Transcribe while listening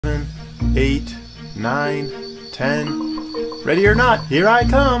7, 8, 9, 10. Ready or not, here I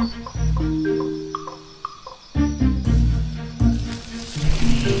come.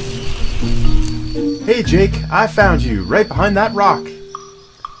 Hey Jake, I found you right behind that rock.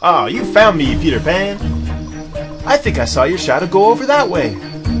 Ah, you found me, Peter Pan. I think I saw your shadow go over that way.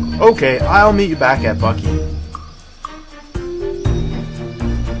 Okay, I'll meet you back at Bucky.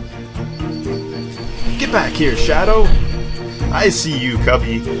 Get back here, Shadow. I see you,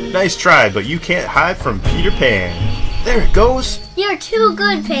 Cubby. Nice try, but you can't hide from Peter Pan. There it goes. You're too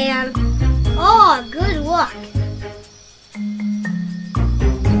good, Pan. Oh, good luck.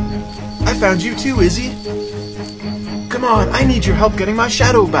 I found you too, Izzy. Come on, I need your help getting my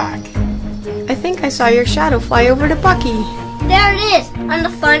shadow back. I think I saw your shadow fly over to Bucky. There it is, on the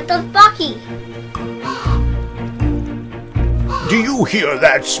front of Bucky. Do you hear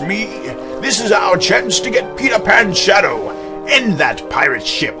that, Smee? This is our chance to get Peter Pan's shadow. End that pirate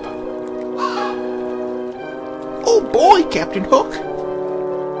ship. Oh boy, Captain Hook.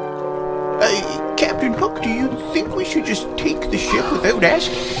 Captain Hook, do you think we should just take the ship without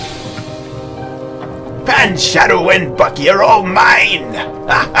asking? Pan's shadow and Bucky are all mine!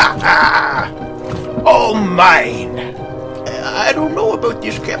 Ha ha ha! All mine! I don't know about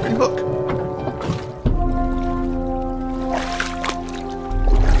this, Captain Hook.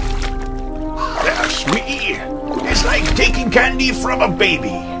 That's me! It's like taking candy from a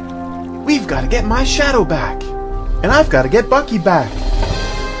baby! We've got to get my shadow back. And I've got to get Bucky back.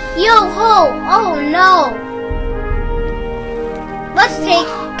 Yo-ho! Oh no! Let's take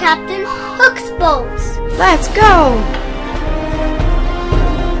Captain Hook's boat. Let's go!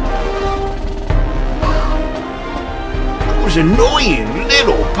 Those annoying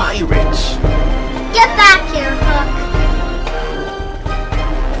little pirates! Get back here, Hook.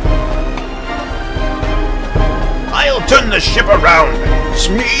 I'll turn the ship around!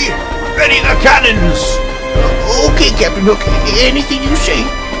 Smee, ready the cannons! Okay, Captain Hook. Anything you say.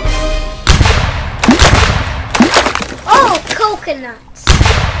 Oh, coconuts.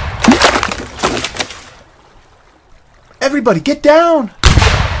 Everybody get down!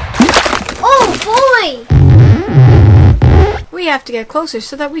 Oh boy! We have to get closer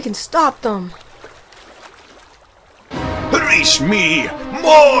so that we can stop them. Hurry, Smee!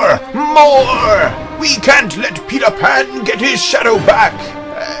 More! More! We can't let Peter Pan get his shadow back!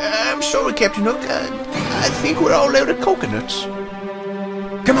 I'm sorry, Captain Hook. I think we're all out of coconuts.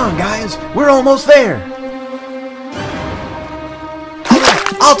 Come on, guys. We're almost there.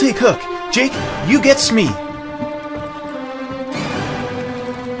 Alright, I'll take Hook. Jake, you get Smee.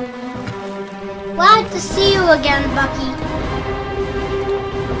 Glad to see you again, Bucky.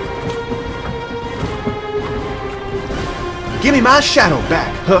 Give me my shadow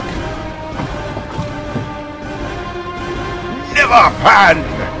back, Hook. Never, Pan!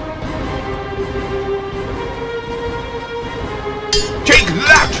 Take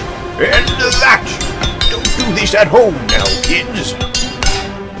that! And that! Don't do this at home now, kids!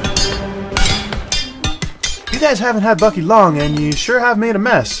 You guys haven't had Bucky long, and you sure have made a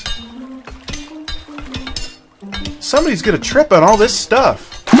mess. Somebody's gonna trip on all this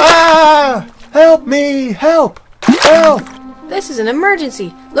stuff. Ah! Help me! Help! Help! This is an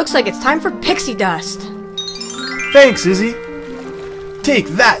emergency. Looks like it's time for pixie dust. Thanks, Izzy. Take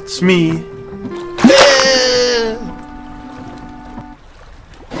that, Smee.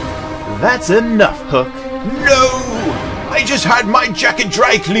 That's enough, Hook. No! I just had my jacket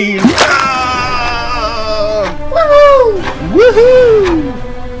dry clean! Ah! Woohoo! Woohoo!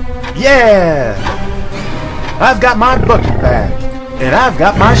 Yeah! I've got my Bucky back, and I've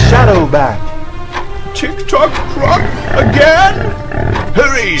got my shadow back. Tick-tock crock again?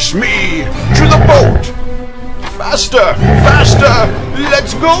 Hurry, Smee! To the boat! Faster! Faster!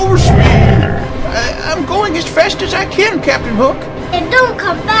 Let's go, Smee! I'm going as fast as I can, Captain Hook. And don't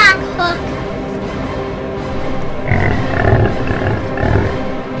come back, Hook.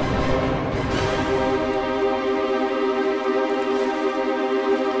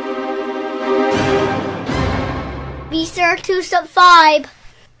 Be sure to subscribe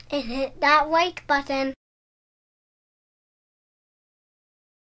and hit that like button.